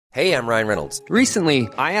Hey, I'm Ryan Reynolds. Recently,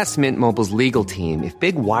 I asked Mint Mobile's legal team if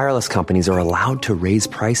big wireless companies are allowed to raise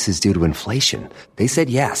prices due to inflation. They said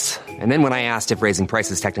yes. And then when I asked if raising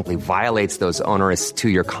prices technically violates those onerous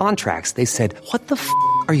two-year contracts, they said, "What the f***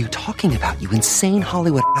 are you talking about, you insane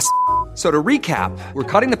Hollywood ass?" So to recap, we're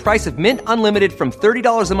cutting the price of Mint Unlimited from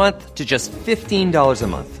 $30 a month to just $15 a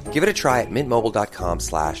month. Give it a try at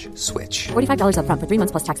mintmobile.com/switch. $45 up front for 3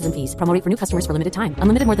 months plus taxes and fees. Promo rate for new customers for limited time.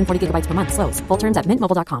 Unlimited more than 40 gigabytes per month. Slows full terms at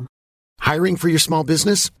mintmobile.com. Hiring for your small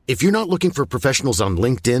business? If you're not looking for professionals on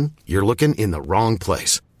LinkedIn, you're looking in the wrong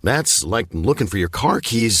place. That's like looking for your car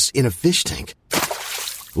keys in a fish tank.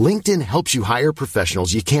 LinkedIn helps you hire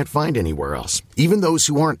professionals you can't find anywhere else, even those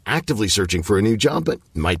who aren't actively searching for a new job but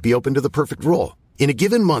might be open to the perfect role. In a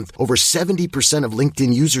given month, over 70% of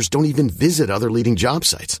LinkedIn users don't even visit other leading job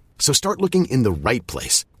sites. So start looking in the right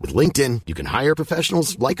place. With LinkedIn, you can hire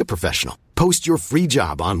professionals like a professional. Post your free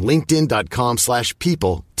job on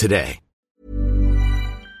linkedin.com/people today.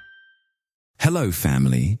 Hello,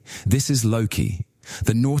 family. This is Loki,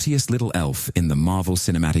 the naughtiest little elf in the Marvel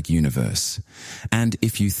Cinematic Universe. And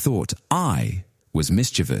if you thought I was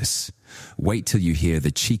mischievous, wait till you hear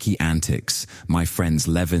the cheeky antics my friends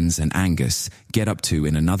Levins and Angus get up to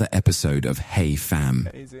in another episode of Hey Fam.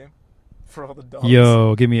 Easy. For all the dogs.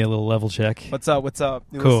 Yo, give me a little level check. What's up? What's up?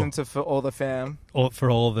 You Cool. listen to For All the Fam. All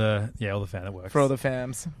the fam that works. For all the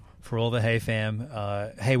fams. For all the Hey Fam.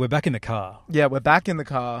 Hey, we're back in the car. Yeah, we're back in the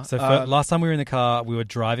car. So last time we were in the car, we were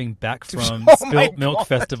driving back from Oh my Spilt Milk God.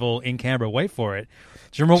 Festival in Canberra. Wait for it.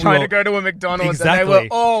 Do you remember Trying we to go to a McDonald's Exactly. and they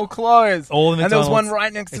were all closed. All the and there was one McDonald's.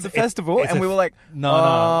 right next to the It's- festival, it's and a- we were like,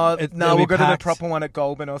 No. no, we'll go to the packed. proper one at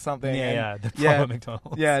Goulburn or something. Yeah, And- the proper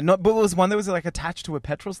McDonald's. Yeah, but it was one that was like attached to a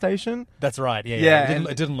petrol station. That's right. Yeah. Yeah,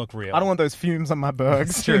 It didn't look real. I don't want those fumes on my burgers.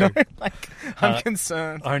 It's You true. know? Like, I'm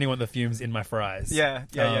concerned. I only want the fumes in my fries. Yeah.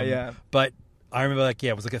 But I remember,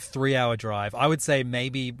 it was like a 3-hour drive. I would say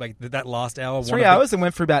maybe like that last hour. 3 hours and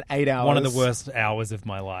went for about 8 hours. One of the worst hours of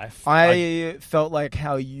my life. I felt like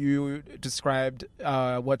how you described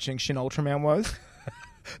watching Shin Ultraman was.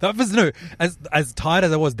 That was as tired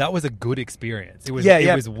as I was. That was a good experience. It was. Yeah.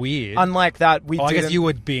 It was weird. Unlike that, I guess you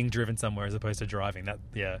were being driven somewhere as opposed to driving. That.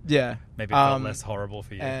 Yeah. Yeah. Maybe it felt less horrible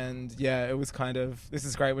for you. And yeah, it was kind of. This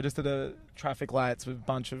is great. We're just at a traffic lights with a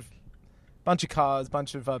bunch of cars,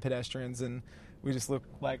 bunch of pedestrians, and we just look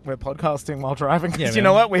like we're podcasting while driving. Because you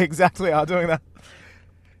know what? We exactly are doing that.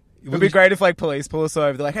 It'd be great if police pull us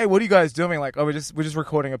over. They're like, "Hey, what are you guys doing?" Like, "Oh, we're just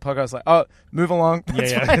recording a podcast." Like, "Oh, move along."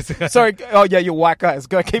 That's fine. Sorry. Oh, yeah, you're white guys.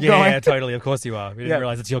 Keep going. Yeah, totally. Of course you are. We didn't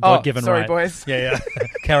realize it's your God-given sorry, right. boys. Yeah.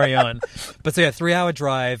 Carry on. But so 3-hour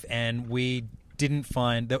drive, and we didn't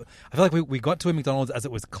find that. I feel like we got to a McDonald's as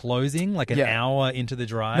it was closing, like an hour into the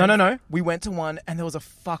drive. No. We went to one, and there was a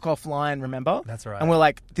fuck off line. Remember? That's right. And we're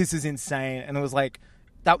like, "This is insane." And it was like.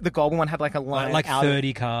 The Goulburn one had like a line like out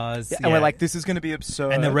 30 cars. Yeah, and we're like, this is going to be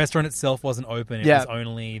absurd. And the restaurant itself wasn't open. It was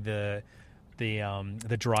only the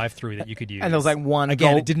drive-through that you could use. And there was like one...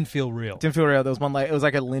 Again, it didn't feel real. Didn't feel real. There was one it was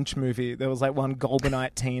like a Lynch movie. There was like one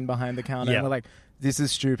Goulburnite teen behind the counter. And we're like, this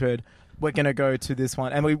is stupid. We're going to go to this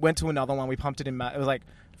one. And we went to another one. We pumped it in. It was like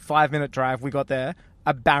 5-minute drive. We got there.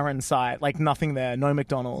 A barren site. Like nothing there. No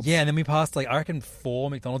McDonald's. Yeah, and then we passed I reckon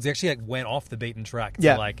 4 McDonald's. We actually went off the beaten track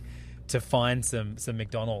to find some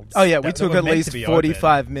McDonald's. Oh yeah, we took at meant least to be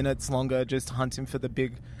 45 minutes longer just hunting for the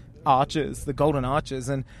big arches, the golden arches,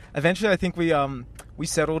 and eventually I think we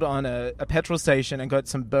settled on a petrol station and got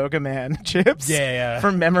some Burger Man chips. Yeah.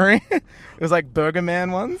 From memory, it was like Burger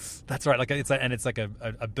Man ones. That's right. It's like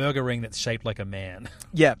a burger ring that's shaped like a man.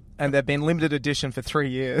 Yeah, and they've been limited edition for 3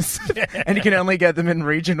 years, and you can only get them in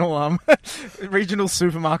regional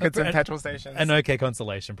supermarkets and petrol stations. An okay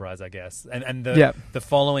consolation prize, I guess. And the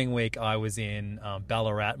following week, I was in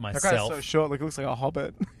Ballarat myself. That guy's so short, like it looks like a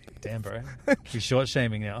hobbit. Damn, bro, you're short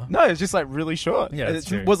shaming now. No, it's just like really short. Yeah, it's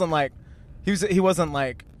true. It wasn't like he wasn't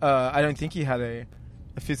like I don't think he had a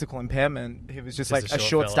physical impairment. He was just like a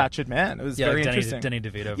short-statured man. It was very interesting. Danny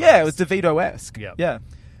DeVito. Yeah, it was DeVito-esque. Yeah.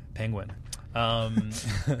 Penguin.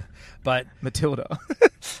 But Matilda.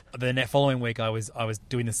 The following week, I was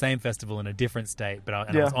doing the same festival in a different state, but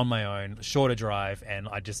I was on my own, shorter drive, and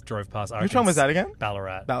I just drove past. Which one was that again?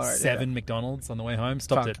 Ballarat. 7 McDonald's on the way home.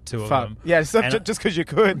 Stopped at 2 of them. Yeah, just because you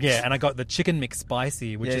could. Yeah, and I got the Chicken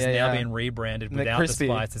McSpicy, which is now being rebranded without the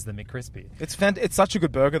spice as the McCrispy. It's such a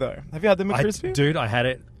good burger, though. Have you had the McCrispy? Dude, I had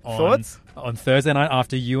it on Thursday night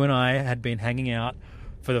after you and I had been hanging out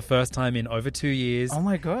for the first time in over 2 years. Oh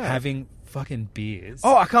my God. Having fucking beers.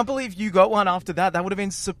 Oh, I can't believe you got one after that. That would have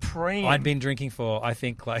been supreme. I'd been drinking for, I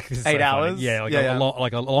think, this is 8 so hours? funny. Yeah,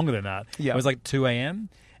 longer than that. Yeah. It was like 2 a.m.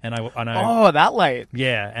 And I that late?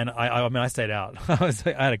 Yeah, and I mean, I stayed out. I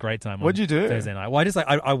had a great time. What'd you do? Thursday night. Well,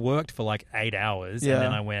 I worked for like 8 hours, Yeah. and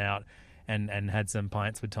then I went out and had some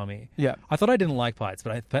pints with Tommy. Yeah. I thought I didn't like pints,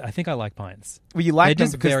 but I think I like pints. Well, you like They're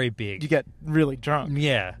them just because very big. You get really drunk.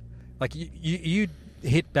 Yeah, like you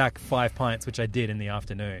hit back 5 pints, which I did in the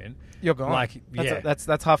afternoon. You're gone. Like,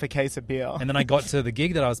 That's half a case of beer. And then I got to the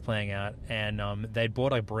gig that I was playing at, and they'd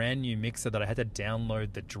bought a brand new mixer that I had to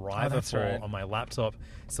download the driver for on my laptop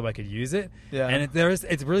so I could use it. Yeah. And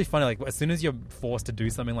it's really funny. Like, as soon as you're forced to do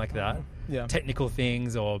something like that, technical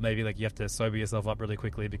things, or maybe like you have to sober yourself up really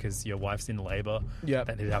quickly because your wife's in labor. Yeah,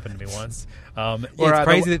 that did happen to me once. It's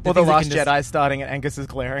crazy. Or the Last Jedi starting, and Angus is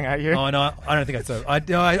glaring at you. Oh no, I don't think I sober. I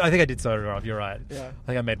think I did sober up. You're right. Yeah. I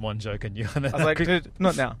think I made one joke and you. I was like, dude,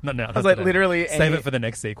 not now. Not now. I was like, literally... Save it for the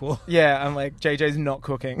next sequel. Yeah, I'm like, JJ's not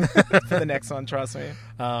cooking for the next one, trust me.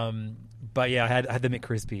 But yeah, I had the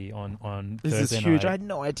McCrispy on Thursday This is huge. night. I had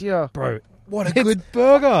no idea. Bro, what a good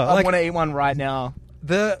burger. I want to eat one right now.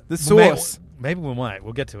 The sauce. Maybe we might.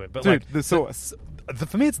 We'll get to it. But dude, like, the sauce.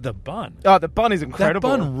 For me, it's the bun. Oh, the bun is incredible.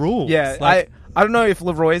 That bun rules. Yeah, like, I don't know if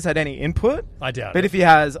Leroy's had any input. I doubt it. But if he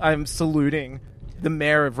has, I'm saluting the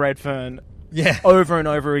mayor of Redfern Yeah. over and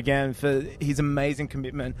over again for his amazing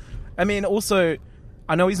commitment. I mean, also,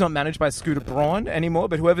 I know he's not managed by Scooter Braun anymore,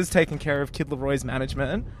 but whoever's taking care of Kid Leroy's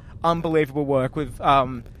management, unbelievable work with,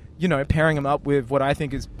 pairing him up with what I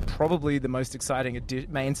think is probably the most exciting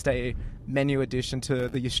mainstay menu addition to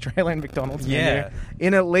the Australian McDonald's menu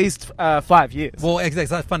in at least 5 years. Well, exactly.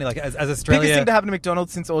 That's funny. Like as Australia, biggest thing to happen to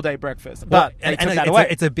McDonald's since all day breakfast, but they took that away.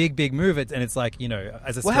 It's a big move. It's like,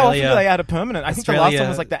 as Australia. Well, how often do they add a permanent? I think the last one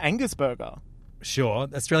was like the Angus burger. Sure,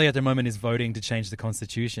 Australia at the moment is voting to change the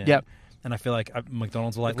constitution. Yep. And I feel like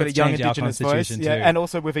McDonald's will like, got let's a young change our Indigenous constitution voice, too. and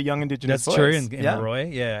also with a young Indigenous That's voice. true in Roy,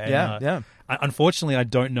 yeah. Unfortunately, I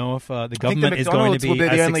don't know if the government is going to be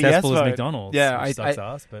as successful as McDonald's. Yeah, which sucks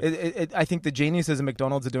ass, but I think the geniuses at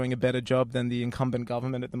McDonald's are doing a better job than the incumbent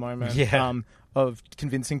government at the moment. Yeah. Of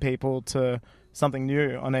convincing people to something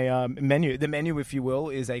new on a menu. The menu, if you will,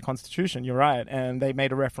 is a constitution. You're right, and they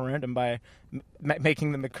made a referendum by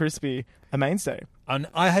making the McCrispy a mainstay. And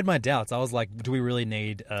I had my doubts. I was like, do we really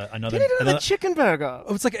need another... They need another chicken burger.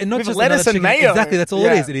 It's like not with just lettuce and mayo. Exactly, that's all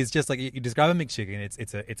it is. It is just like you describe a McChicken.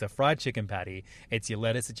 It's a fried chicken patty. It's your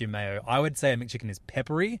lettuce, it's your mayo. I would say a McChicken is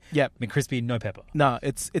peppery. Yep. McCrispy, no pepper. No,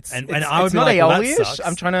 it's I would not be like, aioli-ish.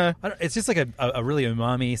 I'm trying to... It's just like a really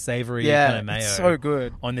umami, savory kind of mayo. It's so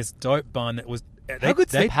good. On this dope bun that was... How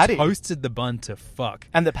good's the patty? They toasted the bun to fuck.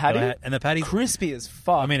 And the patty? And the patty... Crispy as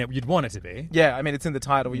fuck. I mean, you'd want it to be. Yeah, I mean, it's in the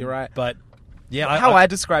title, you're right. But... Yeah, how I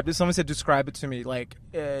described it, someone said describe it to me, like,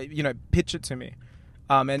 pitch it to me.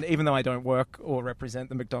 And even though I don't work or represent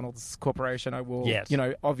the McDonald's Corporation, I will,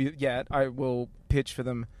 I will pitch for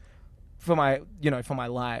them for my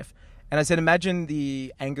life. And I said, imagine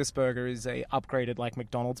the Angus burger is a upgraded like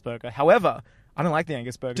McDonald's burger. However, I don't like the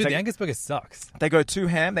Angus burger. Dude, the Angus burger sucks. They go too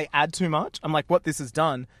ham. They add too much. I'm like, what this has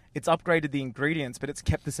done, it's upgraded the ingredients, but it's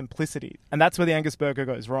kept the simplicity. And that's where the Angus burger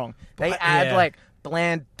goes wrong. They add like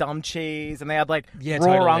bland dumb cheese, and they add like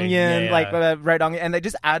raw onion, like red onion, and they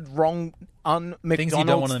just add wrong un-McDonald's things you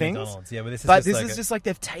don't want on McDonald's. Yeah, but this is just like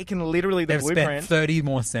they've taken literally the blueprint. They've spent 30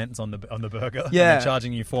 more cents on the burger. Yeah, and they're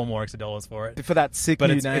charging you $4 more for it for that sick new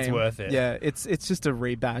name. But it's worth it. Yeah, it's just a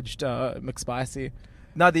rebadged McSpicy.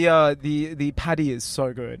 No, the patty is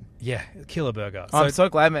so good. Yeah, killer burger. I'm so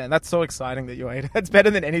glad, man. That's so exciting that you ate it. It's better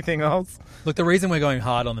than anything else. Look, the reason we're going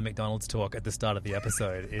hard on the McDonald's talk at the start of the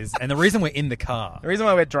episode is, and the reason we're in the car. The reason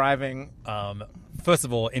why we're driving. First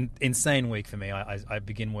of all, insane week for me. I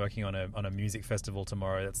begin working on a music festival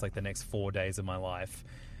tomorrow. That's like the next 4 days of my life.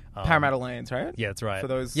 Parramatta Lanes, right? Yeah, that's right. For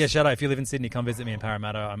those, shout out if you live in Sydney, come visit me in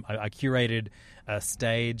Parramatta. I curated a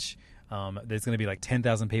stage. There's going to be like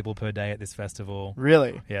 10,000 people per day at this festival.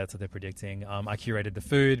 Really? Yeah, that's what they're predicting. I curated the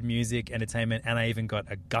food, music, entertainment, and I even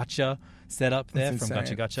got a gotcha set up there from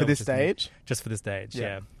Gotcha. For this stage? Just for the stage,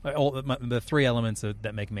 yeah. All the three elements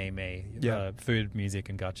that make me. Yeah. Food, music,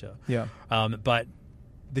 and gotcha. Yeah. But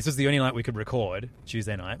this was the only night we could record,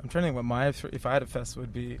 Tuesday night. I'm trying to think what if I had a fest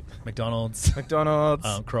would be... McDonald's.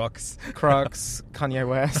 Crocs. Kanye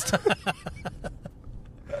West.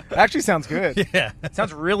 It actually sounds good. Yeah. It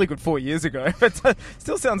sounds really good 4 years ago. But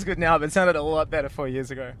still sounds good now, but it sounded a lot better 4 years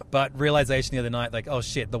ago. But realization the other night, like, oh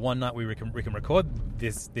shit, the one night we can record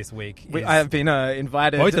this week is... I have been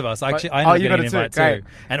invited. Both of us. Actually, I ended up getting an invite too. Great.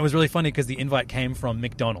 And it was really funny because the invite came from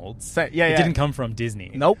McDonald's. It didn't come from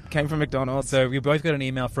Disney. Nope, came from McDonald's. So we both got an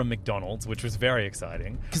email from McDonald's, which was very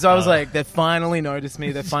exciting. Because I was like, they finally noticed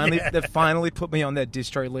me. They finally put me on their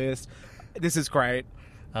distro list. This is great.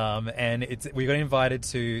 And we got invited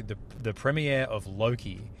to the premiere of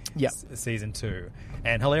Loki, season 2,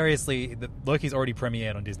 and hilariously, Loki's already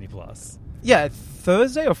premiered on Disney Plus. Yeah,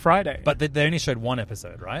 Thursday or Friday. But they only showed one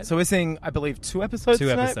episode, right? So we're seeing, I believe, 2 episodes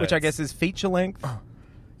tonight, which I guess is feature length.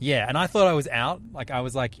 Yeah, and I thought I was out. Like, I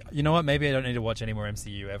was like, you know what? Maybe I don't need to watch any more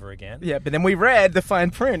MCU ever again. Yeah, but then we read the fine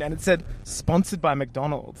print, and it said, sponsored by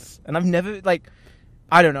McDonald's. And I've never,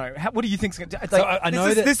 I don't know. What do you think's going to... So I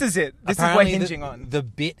know that this is it. This is what we're hinging on. The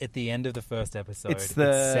bit at the end of the first episode, it's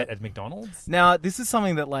set at McDonald's. Now, this is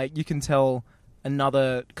something that, you can tell...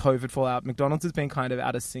 Another COVID fallout. McDonald's has been kind of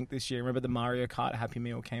out of sync this year. Remember the Mario Kart Happy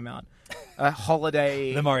Meal came out? A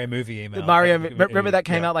holiday... The Mario movie email. Remember that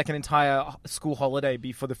came out like an entire school holiday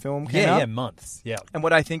before the film came out? Yeah, months. Yeah. And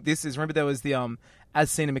what I think this is... Remember there was the As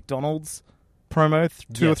Seen at McDonald's promo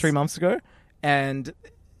 2 or 3 months ago? And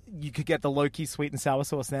you could get the Loki sweet and sour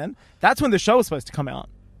sauce then. That's when the show was supposed to come out.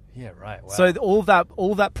 Yeah, right. Wow. So all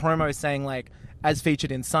that promo saying as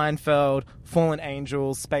featured in Seinfeld, Fallen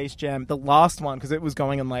Angels, Space Jam, the last one, because it was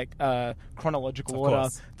going in chronological order.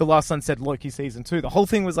 The last one said Loki season 2. The whole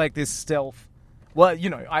thing was this stealth. Well,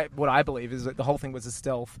 what I believe is that the whole thing was a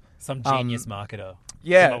stealth. Some genius marketer.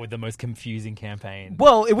 Yeah. Came up with the most confusing campaign.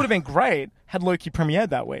 Well, it would have been great had Loki premiered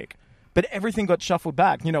that week. But everything got shuffled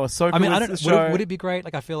back. Ahsoka. I mean, I don't know. Would it be great?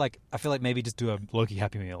 I feel like maybe just do a Loki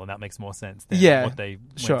Happy Meal, and that makes more sense than what they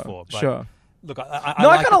went for. But sure. Look, I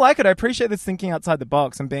kind of like it. I appreciate this thinking outside the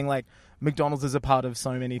box and being McDonald's is a part of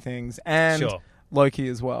so many things, and Loki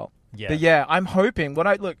as well. Yeah. But yeah, I'm hoping.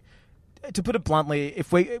 To put it bluntly,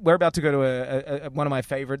 if we're about to go to one of my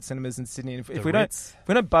favorite cinemas in Sydney, if we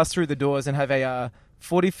don't bust through the doors and have a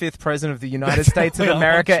 45th president of the United States of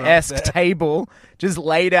America-esque table just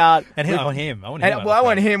laid out. And I want him. I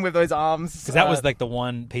want him with those arms. Because that was the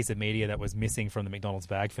one piece of media that was missing from the McDonald's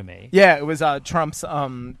bag for me. Yeah, it was Trump's,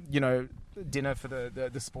 dinner for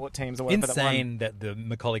the sport teams or whatever. Insane that the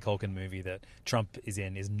Macaulay Culkin movie that Trump is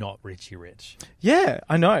in is not Richie Rich. Yeah,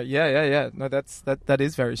 I know. Yeah. No, that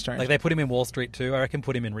is very strange. They put him in Wall Street 2. I reckon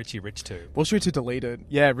put him in Richie Rich 2. Wall Street 2 deleted.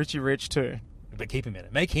 Yeah, Richie Rich 2. But keep him in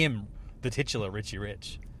it. Make him the titular Richie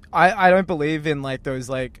Rich. I don't believe in those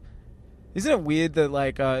isn't it weird that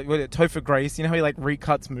Topher Grace, you know how he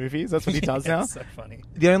recuts movies? That's what he does now. It's so funny.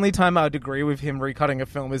 The only time I would agree with him recutting a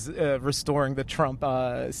film is restoring the Trump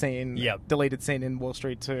scene, deleted scene in Wall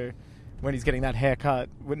Street 2, when he's getting that haircut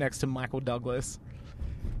next to Michael Douglas.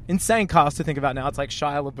 Insane cast to think about now. It's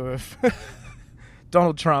Shia LaBeouf,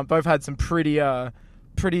 Donald Trump. Both had some pretty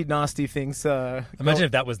nasty things. Imagine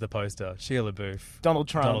if that was the poster: Shia LaBeouf, Donald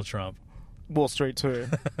Trump. Wall Street 2.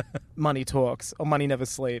 Money Talks or Money Never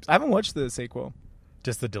Sleeps. I haven't watched the sequel.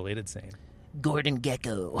 Just the deleted scene. Gordon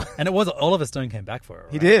Gekko. And it was Oliver Stone came back for it,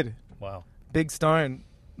 right? He did. Wow. Big Stone.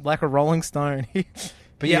 Like a Rolling Stone.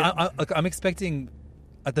 But yeah, I'm expecting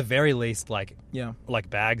at the very least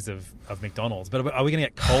bags of McDonald's. But are we going to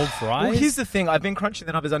get cold fries? Well, here's the thing. I've been crunching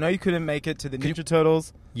that up as I know you couldn't make it to the Ninja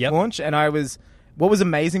Turtles launch. And what was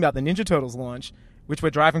amazing about the Ninja Turtles launch, which we're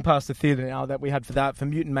driving past the theater now that we had for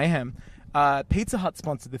Mutant Mayhem, Pizza Hut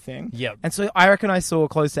sponsored the thing. Yep. And so I reckon I saw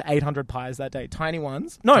close to 800 pies that day. Tiny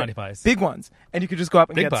ones. No. Tiny pies. Big ones. And you could just go up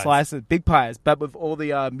and big get pies. Slices. Big pies. But with all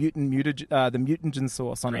the mutagen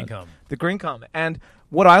sauce on green it. Cum. The green cum. And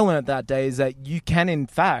what I learned that day is that you can, in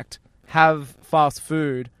fact, have fast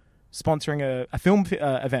food sponsoring a film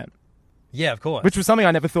event. Yeah, of course. Which was something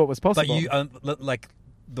I never thought was possible. But you,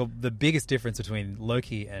 the biggest difference between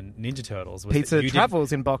Loki and Ninja Turtles was pizza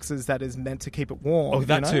travels in boxes that is meant to keep it warm. Oh,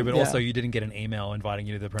 that too, but also you didn't get an email inviting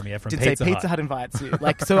you to the premiere from Pizza Hut. Did say Pizza Hut invites you.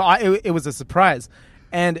 It was a surprise.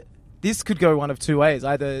 And this could go one of two ways.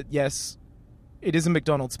 Either, yes, it is a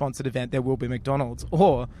McDonald's sponsored event, there will be McDonald's.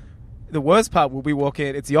 Or the worst part will be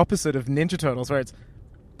it's the opposite of Ninja Turtles, where it's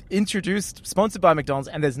introduced, sponsored by McDonald's,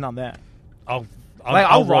 and there's none there.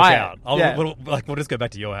 I'll walk out. We'll just go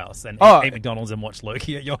back to your house and eat McDonald's and watch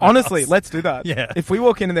Loki at your house. Honestly, let's do that. Yeah. If we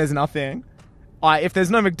walk in and there's nothing, if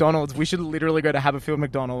there's no McDonald's, we should literally go to Haberfield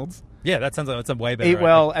McDonald's. Yeah, that sounds like it's a way better. Eat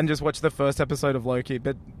well and just watch the first episode of Loki,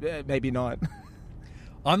 but maybe not.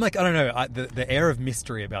 I'm I don't know. The air of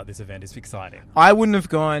mystery about this event is exciting. I wouldn't have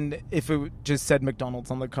gone if it just said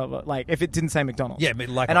McDonald's on the cover. If it didn't say McDonald's. Yeah,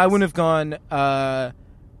 but I wouldn't have gone...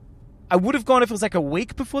 I would have gone if it was a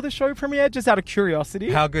week before the show premiered, just out of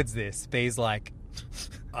curiosity. How good's this? B's what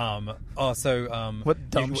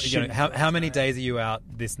dumb shit? How many days are you out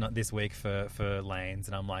this week for Lanes?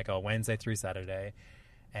 And I'm like, Wednesday through Saturday,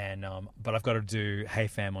 and but I've got to do Hey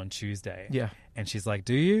Fam on Tuesday. Yeah, and she's like,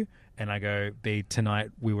 do you? And I go, B, tonight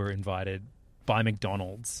we were invited by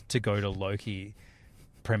McDonald's to go to Loki.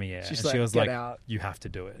 premiere. She's and she was "Get like, out." you have to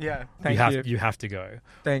do it. Yeah, You have to go.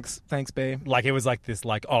 Thanks, B. Like, it was like this,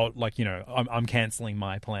 like, oh, like, you know, I'm cancelling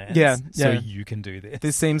my plans. Yeah. So you can do this.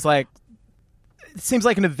 This seems like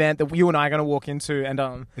an event that you and I are going to walk into, and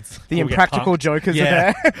the Impractical Jokers are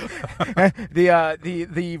there.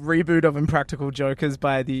 the reboot of Impractical Jokers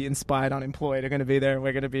by the Inspired Unemployed are going to be there, and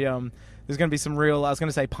we're going to be there's going to be some real, I was going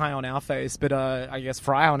to say pie on our face, but I guess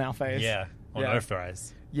fry on our face. Yeah, or no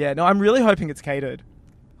fries. Yeah, no, I'm really hoping it's catered.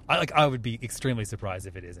 I would be extremely surprised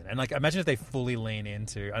if it isn't. And like, imagine if they fully lean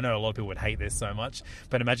into, I know a lot of people would hate this so much,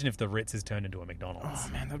 but imagine if the Ritz is turned into a McDonald's. Oh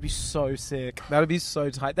man, that'd be so sick. That'd be so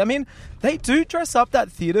tight. I mean, they do dress up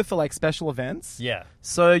that theater for like special events. Yeah.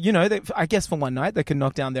 So, you know, I guess for one night they could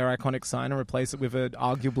knock down their iconic sign and replace it with an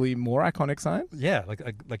arguably more iconic sign. Yeah, like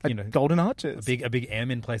you know, Golden Arches. A big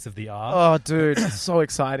M in place of the R. Oh, dude, so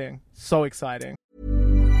exciting. So exciting.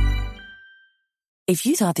 If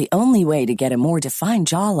you thought the only way to get a more defined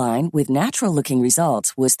jawline with natural-looking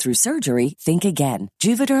results was through surgery, think again.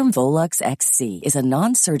 Juvederm Volux XC is a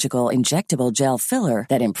non-surgical injectable gel filler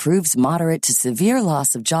that improves moderate to severe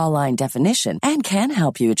loss of jawline definition and can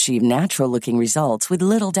help you achieve natural-looking results with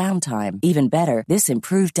little downtime. Even better, this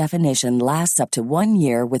improved definition lasts up to 1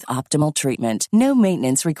 year with optimal treatment. No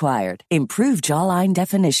maintenance required. Improve jawline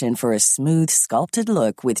definition for a smooth, sculpted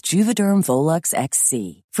look with Juvederm Volux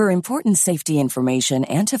XC. For important safety information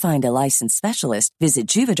and to find a licensed specialist, visit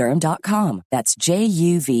Juvederm.com. That's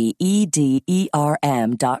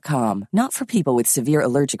JUVEDERM.com. Not for people with severe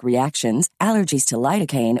allergic reactions, allergies to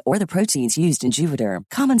lidocaine, or the proteins used in Juvederm.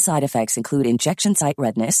 Common side effects include injection site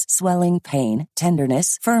redness, swelling, pain,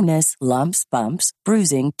 tenderness, firmness, lumps, bumps,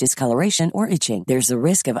 bruising, discoloration, or itching. There's a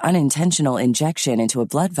risk of unintentional injection into a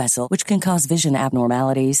blood vessel, which can cause vision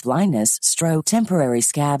abnormalities, blindness, stroke, temporary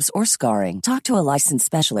scabs, or scarring. Talk to a licensed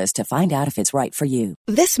specialist to find out if it's right for you.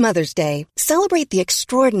 This Mother's Day, celebrate the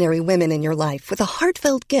extraordinary women in your life with a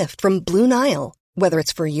heartfelt gift from Blue Nile. Whether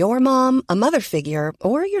it's for your mom, a mother figure,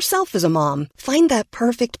 or yourself as a mom, find that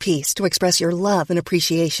perfect piece to express your love and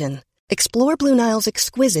appreciation. Explore Blue Nile's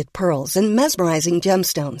exquisite pearls and mesmerizing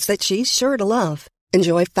gemstones that she's sure to love.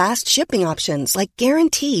 Enjoy fast shipping options like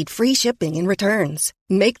guaranteed free shipping and returns.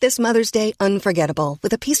 Make this Mother's Day unforgettable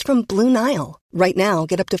with a piece from Blue Nile. Right now,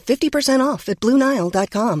 get up to 50% off at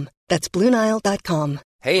BlueNile.com. That's BlueNile.com.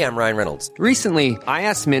 Hey, I'm Ryan Reynolds. Recently, I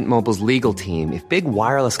asked Mint Mobile's legal team if big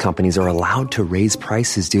wireless companies are allowed to raise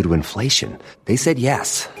prices due to inflation. They said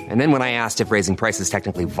yes. And then when I asked if raising prices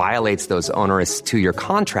technically violates those onerous 2-year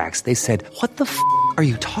contracts, they said, "What the f*** are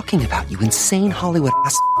you talking about, you insane Hollywood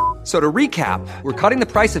ass?" So to recap, we're cutting the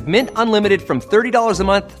price of Mint Unlimited from $30 a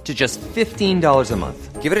month to just $15 a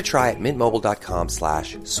month. Give it a try at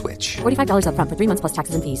mintmobile.com/switch. $45 up front for 3 months plus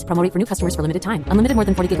taxes and fees. Promo rate for new customers for limited time. Unlimited more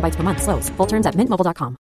than 40 gigabytes per month. Slows full terms at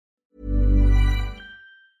mintmobile.com.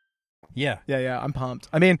 Yeah. I'm pumped.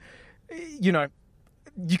 I mean, you know,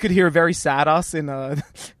 you could hear a very sad us in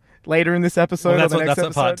later in this episode. Well, or the next that's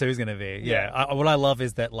episode. what part 2 is going to be. Yeah. What I love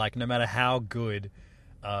is that, like, no matter how good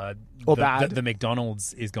or bad the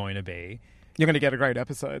McDonald's is going to be, you're going to get a great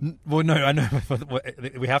episode. Well, no, I know.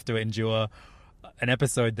 We have to endure an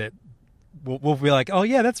episode that we'll be like, oh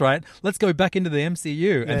yeah, that's right, let's go back into the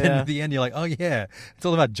MCU, and then at the end you're like, oh yeah, it's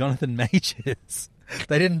all about Jonathan Majors.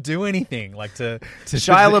 They didn't do anything like to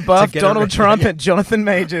Shia LaBeouf, Donald Trump, and Jonathan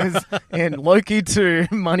Majors in Loki 2,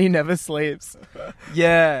 Money Never Sleeps.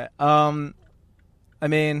 Yeah. I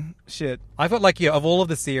mean, shit. I've got, like, of all of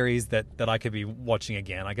the series that I could be watching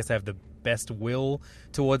again, I guess I have the best will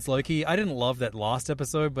towards Loki. I didn't love that last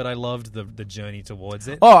episode, but I loved the journey towards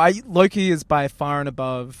it. Loki is by far and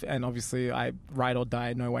above, and obviously I ride or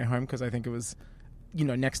die No Way Home, because I think it was, you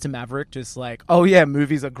know, next to Maverick, just like, oh yeah,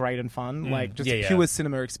 movies are great and fun. Like, just pure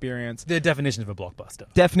cinema experience. The definition of a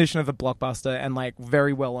blockbuster. And like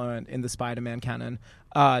very well earned in the Spider-Man canon.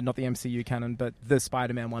 Not the MCU canon, but the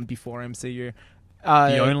Spider-Man one before MCU.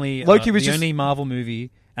 Loki was the only Marvel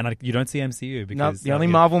movie, and you don't see MCU because the only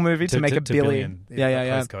Marvel movie to make $1 billion.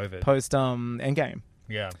 Yeah. Post-COVID, post Endgame.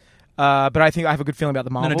 Yeah. But I think I have a good feeling about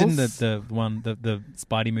the Marvels. No, didn't the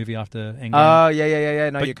Spidey movie after Endgame? Oh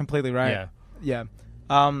yeah. No, you're completely right. Yeah.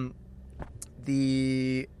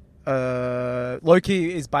 The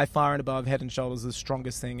Loki is by far and above, head and shoulders, the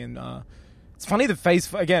strongest thing in. It's funny that Phase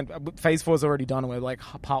 4 is already done. We're like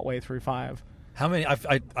partway through 5. How many? I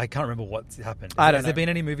can't remember what's happened. Has there been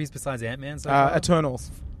any movies besides Ant-Man so far? Eternals.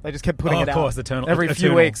 They just kept putting it out. Of course, Eternals. Every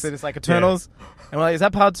few weeks, it's like Eternals. Yeah. And we're like, is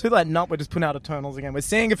that part 2? Like, nope, we're just putting out Eternals again. We're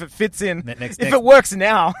seeing if it fits in. If it works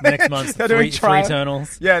now. Next month, three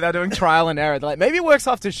Eternals. Yeah, they're doing trial and error. They're like, maybe it works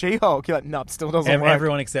after She-Hulk. You're like, nope, still doesn't work.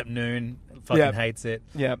 Everyone except Noon fucking hates it.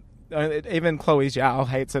 Yeah. Even Chloe Zhao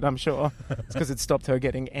hates it, I'm sure. It's because it stopped her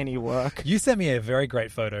getting any work. You sent me a very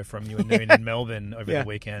great photo from you and Noon in Melbourne over the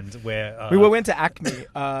weekend where... we went to Acme,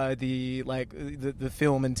 the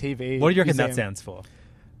film and TV What do you reckon museum. that stands for?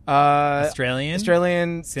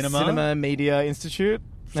 Australian Cinema Media Institute.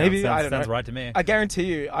 Maybe, I don't know. Sounds right to me. I guarantee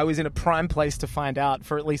you, I was in a prime place to find out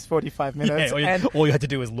for at least 45 minutes. All you had to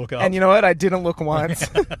do was look up. And you know what? I didn't look once.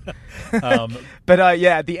 But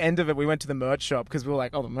at the end of it, we went to the merch shop because we were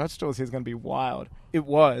like, oh, the merch store here is going to be wild. It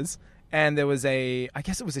was. And there was I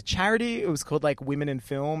guess it was a charity. It was called like Women in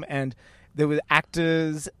Film. And there were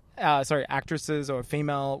actresses or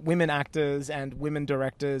women actors and women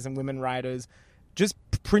directors and women writers just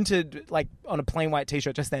printed like on a plain white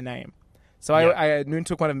t-shirt, just their name. So Noon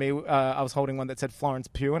took one of me. I was holding one that said Florence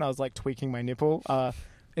Pugh, and I was like tweaking my nipple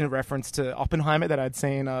in reference to Oppenheimer that I'd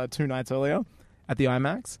seen 2 nights earlier at the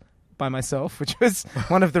IMAX by myself, which was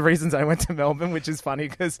one of the reasons I went to Melbourne, which is funny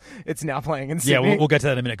because it's now playing in Sydney. Yeah, we'll get to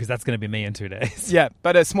that in a minute because that's going to be me in 2 days. Yeah,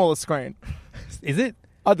 but a smaller screen. Is it?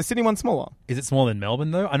 Oh, the Sydney one's smaller. Is it smaller than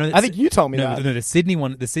Melbourne though? I think you told me that. No, the Sydney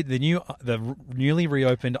one, the newly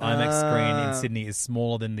reopened IMAX screen in Sydney is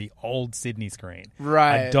smaller than the old Sydney screen.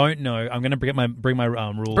 Right. I don't know. I'm going to bring my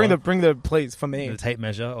ruler. Bring the please for me. The tape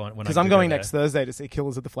measure because I'm going next Thursday to see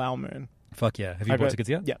Killers of the Flower Moon. Fuck yeah! Have you bought tickets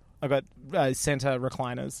yet? Yeah, I got Santa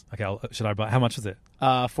recliners. Okay, should I buy? How much is it?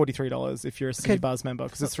 $43 if you're a City Buzz member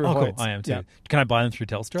because it's through Hoyts. Cool. I am too. Yeah. Can I buy them through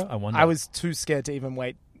Telstra? I wonder. I was too scared to even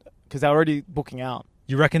wait because they're already booking out.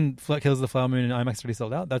 You reckon Killers of the Flower Moon and IMAX already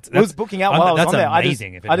sold out? It was booking out while I was on there.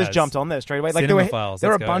 Amazing. I just jumped on there straight away. Like there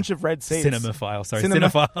were a bunch of red seats. Cinephiles.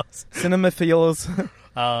 Cinemaphiles. Cinephiles.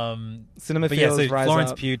 So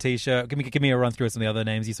Florence Pugh t-shirt. Give me a run through of some of the other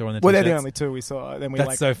names you saw on the t-shirts. Well, they're the only 2 we saw. Then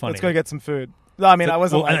That's so funny. Let's go get some food. I mean, I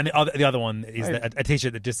wasn't. And the other one is a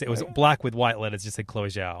t-shirt that it was black with white letters, just said Chloe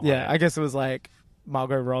Zhao. Yeah, I guess it was like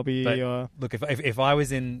Margot Robbie. Look, if I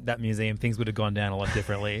was in that museum, things would have gone down a lot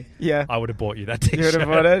differently. Yeah, I would have bought you that t-shirt. You would have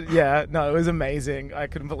bought it. Yeah, no, it was amazing. I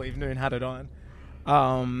couldn't believe Noon had it on.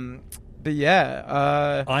 But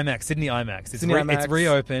yeah, IMAX, Sydney IMAX. IMAX. It's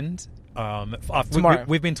reopened. Tomorrow.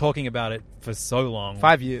 We've been talking about it for so long.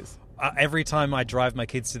 5 years. Every time I drive my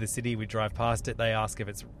kids to the city, we drive past it. They ask if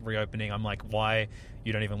it's reopening. I'm like, why?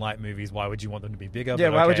 You don't even like movies. Why would you want them to be bigger? Yeah,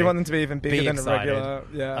 why would you want them to be even bigger than a regular?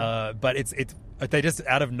 Yeah. But it's they just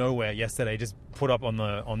out of nowhere yesterday just put up on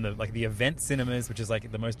the like the Event Cinemas, which is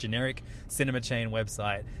like the most generic cinema chain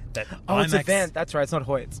website. That it's Event. That's right. It's not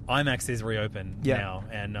Hoyts. IMAX is reopened now,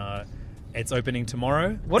 and it's opening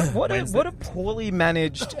tomorrow. What a poorly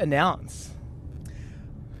managed announce.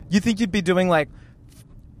 You think you'd be doing like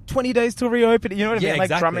 20 days to reopen, you know what I mean?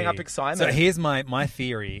 Exactly. Like drumming up excitement. So here's my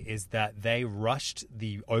theory is that they rushed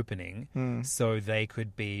the opening so they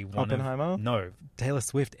could be Oppenheimer? Taylor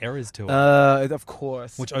Swift Eras Tour. Of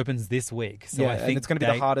course. which opens this week. So I think and it's going to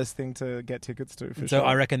be the hardest thing to get tickets to for sure. So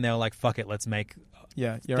I reckon they're like, fuck it, let's make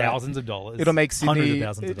thousands of dollars. It'll make Sydney, hundreds of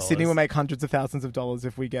thousands of dollars. Sydney will make hundreds of thousands of dollars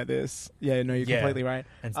if we get this. Yeah, no, you're completely right.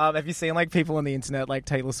 Have you seen like people on the internet, like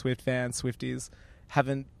Taylor Swift fans, Swifties,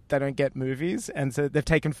 they don't get movies, and so they've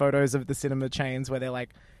taken photos of the cinema chains where they're like,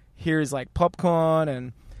 here is like popcorn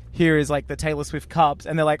and here is like the Taylor Swift cups,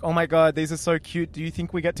 and they're like, oh my god, these are so cute, do you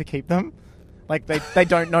think we get to keep them? Like they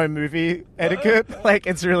don't know movie etiquette. Like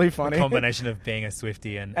it's really funny. A combination of being a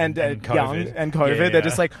Swiftie and COVID. Young and COVID. Yeah. They're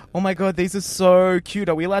just like, oh my god, these are so cute.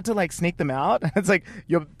 Are we allowed to like sneak them out? It's like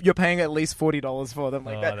you're paying at least $40 for them.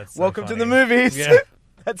 Like that. That's so Welcome funny. to the movies. Yeah.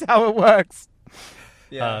 That's how it works.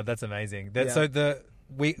 Yeah, that's amazing. So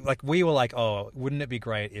we were like, oh, wouldn't it be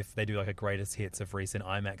great if they do like a greatest hits of recent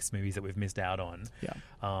IMAX movies that we've missed out on? Yeah.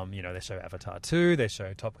 They show Avatar 2, they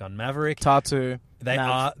show Top Gun Maverick. Tatu. They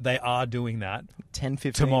are doing that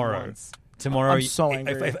 10-15 tomorrow. months. Tomorrow, I'm so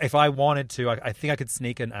angry. If I wanted to, I think I could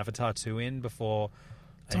sneak an Avatar 2 in before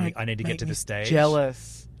I need to get to the stage.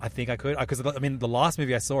 Jealous. I think I could because I mean the last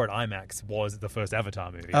movie I saw at IMAX was the first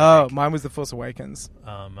Avatar movie. Oh, mine was The Force Awakens.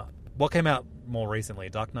 What came out more recently,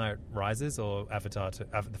 Dark Knight Rises or Avatar?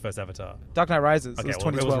 The first Avatar. Dark Knight Rises. Okay, it was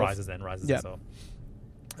 2012. It was Rises then. Rises. Yeah.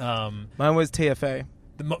 Mine was TFA.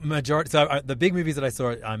 The majority. So the big movies that I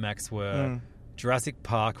saw at IMAX were Jurassic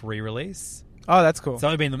Park re-release. Oh, that's cool. So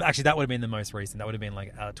that would have been the most recent. That would have been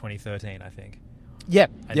like 2013, I think. Yeah,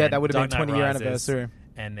 and that would have been 20-year anniversary.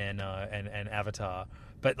 And then and Avatar.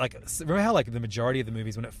 But like, remember how like the majority of the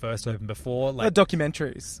movies when it first opened before, like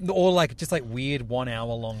documentaries, or like just like weird 1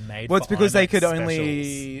 hour long made. Well, it's because they could specials.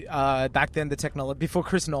 Only back then the technology before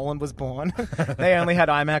Chris Nolan was born, they only had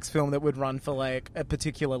IMAX film that would run for like a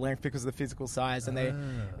particular length because of the physical size. And they,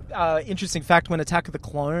 interesting fact, when Attack of the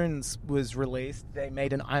Clones was released, they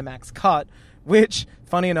made an IMAX cut Which,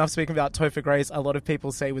 funny enough, speaking about Topher Grace, a lot of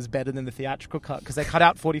people say was better than the theatrical cut because they cut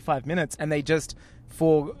out 45 minutes and they just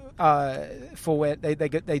for where they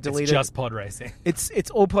deleted. It's just pod racing.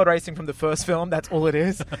 It's all pod racing from the first film. That's all it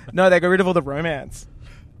is. No, they got rid of all the romance.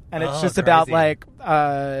 And it's just about like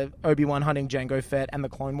Obi-Wan hunting Jango Fett and the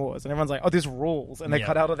Clone Wars, and everyone's like, "Oh, this rules!" And they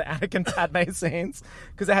cut out all the Anakin Padme scenes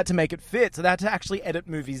because they had to make it fit. So they had to actually edit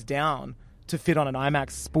movies down to fit on an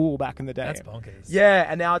IMAX spool back in the day. That's bonkers. Yeah,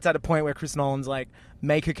 and now it's at a point where Chris Nolan's like,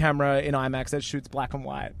 make a camera in IMAX that shoots black and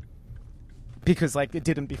white because like it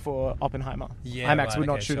didn't before Oppenheimer. Yeah, IMAX would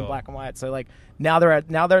not shoot in black and white. So like now they're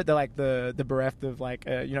like the bereft of like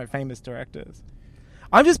famous directors.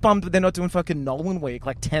 I'm just bummed that they're not doing fucking Nolan week,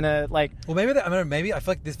 like Tenet, like... Well, maybe I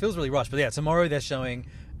feel like this feels really rushed, but yeah, tomorrow they're showing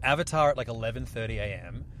Avatar at like 11:30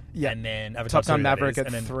 a.m. Yeah. And then Avatar Top Gun 2, Maverick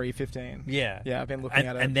at then 3:15. Yeah. Yeah, I've been looking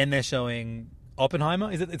at it. And then they're showing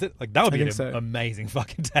Oppenheimer. Is it like that would be an amazing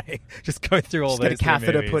fucking day. Just go through all those get a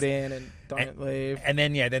catheter movies. put in and don't leave. And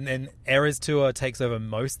then then Eras Tour takes over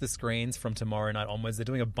most of the screens from tomorrow night onwards. They're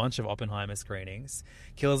doing a bunch of Oppenheimer screenings.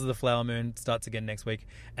 Killers of the Flower Moon starts again next week.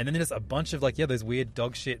 And then there's a bunch of those weird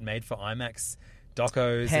dog shit made for IMAX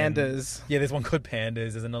docos. Pandas. There's one called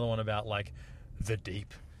Pandas. There's another one about like the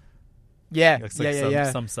deep. Yeah, like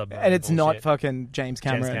some submarine and it's bullshit. not fucking James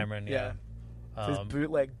Cameron. James Cameron, yeah. It's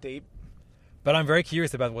bootleg deep. But I'm very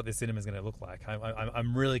curious about what this cinema is going to look like.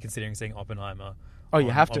 I'm really considering seeing Oppenheimer. Oh,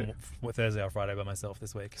 you have to. On Thursday or Friday by myself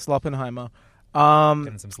this week. Sloppenheimer.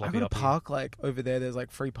 Getting some sloppy I got a uppy. park like over there. There's like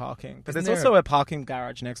free parking, but Isn't there's there also a parking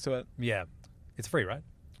garage next to it. Yeah, it's free, right?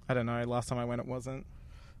 I don't know. Last time I went, it wasn't.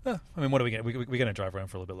 I mean, what are we going? We're going to drive around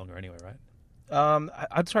for a little bit longer anyway, right?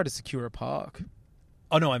 I'd try to secure a park.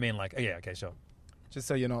 Oh no, I mean like okay, sure. Just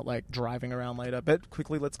so you're not like driving around later. But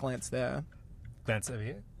quickly, let's glance there. Glance over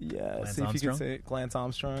here. Yeah, Lance see if Armstrong? you can see Lance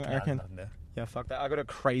Armstrong. I reckon. Nothing there. Yeah, fuck that. I got a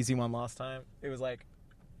crazy one last time. It was like,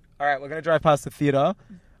 all right, we're gonna drive past the theater.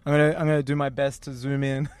 I'm gonna do my best to zoom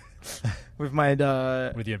in with my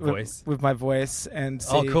with your voice, with my voice and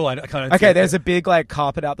see. Oh, cool! I kind of okay. There's a big like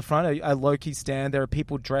carpet out the front, a Loki stand. There are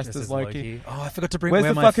people dressed as Loki. Oh, I forgot to bring. Where's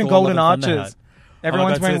the my fucking golden Thor Love and arches?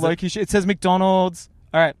 Everyone's God, wearing Loki shit. It says McDonald's.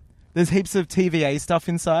 All right. There's heaps of TVA stuff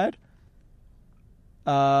inside.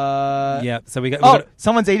 Yeah, so we got... Oh,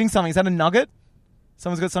 someone's eating something. Is that a nugget?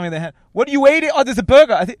 Someone's got something in their hand. What are you eating? Oh, there's a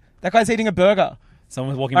burger. I think that guy's eating a burger.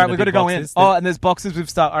 Someone's walking All in right, the we've got to big go in. boxes. Oh, and there's boxes with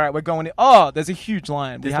stuff. All right, we're going in. Oh, there's a huge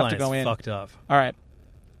line. We have to go in. Fucked up. All right.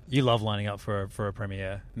 You love lining up for a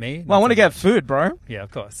premiere. Me? Well, I want to get food, bro. Yeah,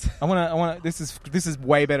 of course. I want to. This is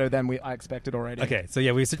way better than I expected already. Okay, so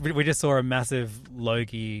yeah, we just saw a massive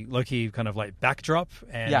Loki kind of like backdrop,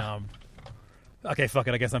 and Yeah. Okay, fuck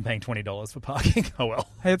it. I guess I'm paying $20 for parking. Oh well.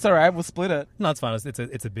 Hey, it's all right. We'll split it. No, it's fine.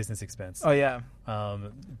 It's a business expense. Oh yeah.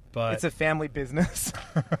 But it's a family business.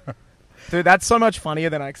 Dude, that's so much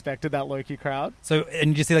funnier than I expected, that Loki crowd. So,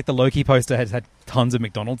 and you see like the Loki poster has had tons of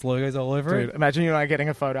McDonald's logos all over it. Dude, imagine you and I getting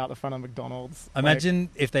a photo out the front of McDonald's. Imagine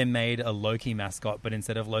if they made a Loki mascot, but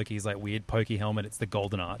instead of Loki's like weird pokey helmet, it's the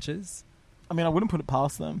golden arches. I mean, I wouldn't put it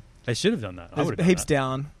past them. They should have done that. I would have There's done heaps that.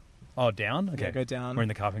 down. Oh, down? Okay. Yeah, go down. We're in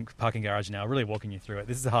the parking garage now, really walking you through it.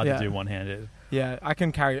 This is hard to do one-handed. Yeah, I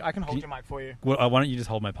can hold your mic for you. Well, why don't you just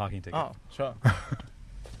hold my parking ticket? Oh, sure.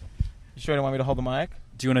 You sure you don't want me to hold the mic?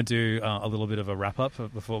 Do you want to do a little bit of a wrap-up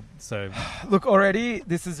before? So, look, already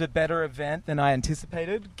this is a better event than I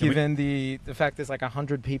anticipated, given the fact there's like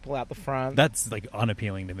 100 people out the front. That's like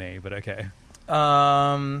unappealing to me, but okay.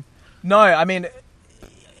 No, I mean,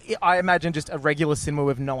 I imagine just a regular cinema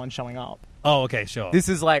with no one showing up. Oh, okay, sure. This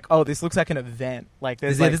is like, this looks like an event. Like,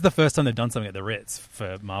 this is the first time they've done something at the Ritz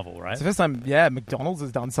for Marvel, right? It's the first time, McDonald's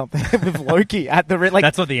has done something with Loki at the Ritz. Like,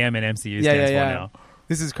 that's what the M in MCU stands for now.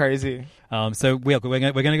 This is crazy. So we're going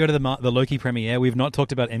to go to the Loki premiere. We've not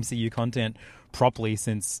talked about MCU content properly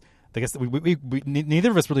since... I guess we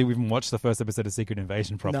neither of us really even watched the first episode of Secret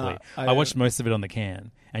Invasion properly. No, I watched most of it on the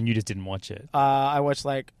can, and you just didn't watch it. I watched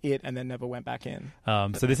like it and then never went back in.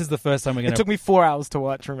 So this is the first time we're going to... It took me 4 hours to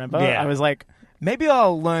watch, remember? Yeah. I was like, maybe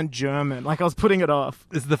I'll learn German. Like, I was putting it off.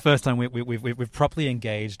 This is the first time we've properly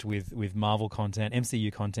engaged with Marvel content,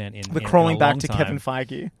 MCU content in We're crawling back to time. Kevin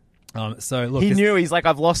Feige. So look, he knew. He's like,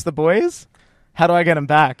 I've lost the boys. How do I get them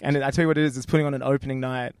back? And I tell you what it is. It's putting on an opening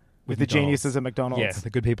night with the geniuses at McDonald's. Yeah, the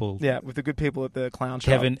good people. Yeah, with the good people at the clown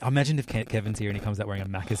shop. Kevin, imagine if Kevin's here and he comes out wearing a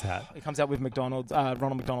Macca's hat. He comes out with McDonald's,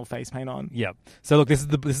 Ronald McDonald face paint on. Yeah. So look, this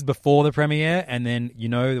is before the premiere, and then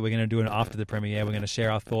that we're going to do it after the premiere. We're going to share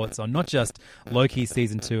our thoughts on not just Loki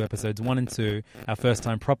season 2 episodes 1 and 2, our first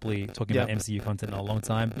time properly talking about MCU content in a long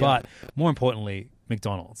time, but more importantly,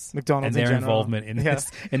 McDonald's in and their general. involvement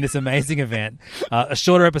in this amazing event. A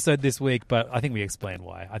shorter episode this week, but I think we explained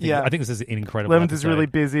why. I think this is an incredible 11th episode. is really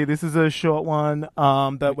busy. This is a short one,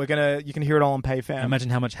 but you can hear it all on PayFam. Imagine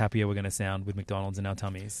how much happier we're going to sound with McDonald's in our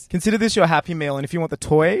tummies. Consider this your Happy Meal, and if you want the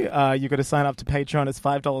toy, you've got to sign up to Patreon. It's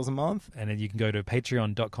 $5 a month. And then you can go to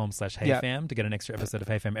patreon.com/HeyFam to get an extra episode of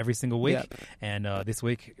HeyFam every single week. Yep. And this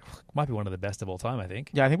week might be one of the best of all time, I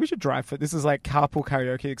think. Yeah, I think we should drive for this. Is like carpool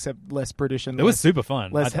karaoke, except less British and it was super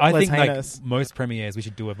fun. I think heinous. like most premieres, we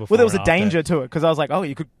should do it before. Well, there was a after. danger to it because I was like, oh,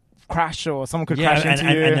 you could crash or someone could crash into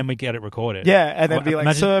you. And then we get it recorded. Yeah, and then be like,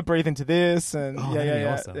 imagine... sir, breathe into this. And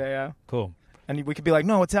awesome. yeah. Cool. And we could be like,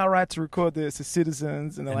 no, it's our right to record this as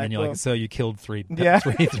citizens. And, then you're like, sir, you killed three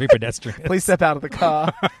pedestrians. Please step out of the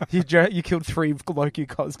car. You killed 3 Loki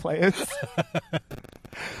cosplayers.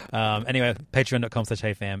 Anyway,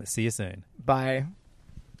 patreon.com/HeyFam. See you soon. Bye.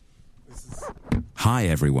 Hi,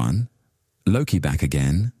 everyone. Loki back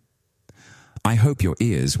again. I hope your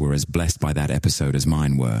ears were as blessed by that episode as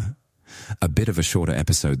mine were. A bit of a shorter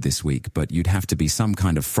episode this week, but you'd have to be some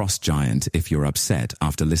kind of frost giant if you're upset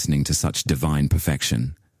after listening to such divine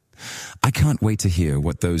perfection. I can't wait to hear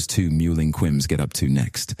what those 2 mewling quims get up to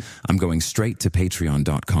next. I'm going straight to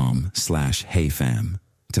patreon.com/HeyFam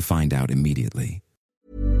to find out immediately.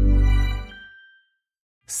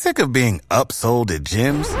 Sick of being upsold at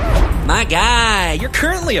gyms? My guy, you're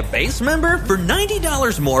currently a base member? For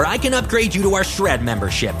 $90 more, I can upgrade you to our Shred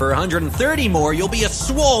membership. For $130 more, you'll be a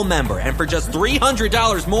Swole member. And for just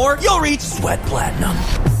 $300 more, you'll reach Sweat Platinum.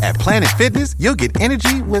 At Planet Fitness, you'll get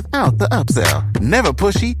energy without the upsell. Never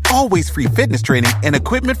pushy, always free fitness training and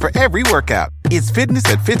equipment for every workout. It's fitness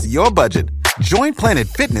that fits your budget. Join Planet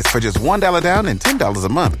Fitness for just $1 down and $10 a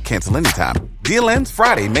month. Cancel anytime. Deal ends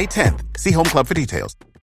Friday, May 10th. See Home Club for details.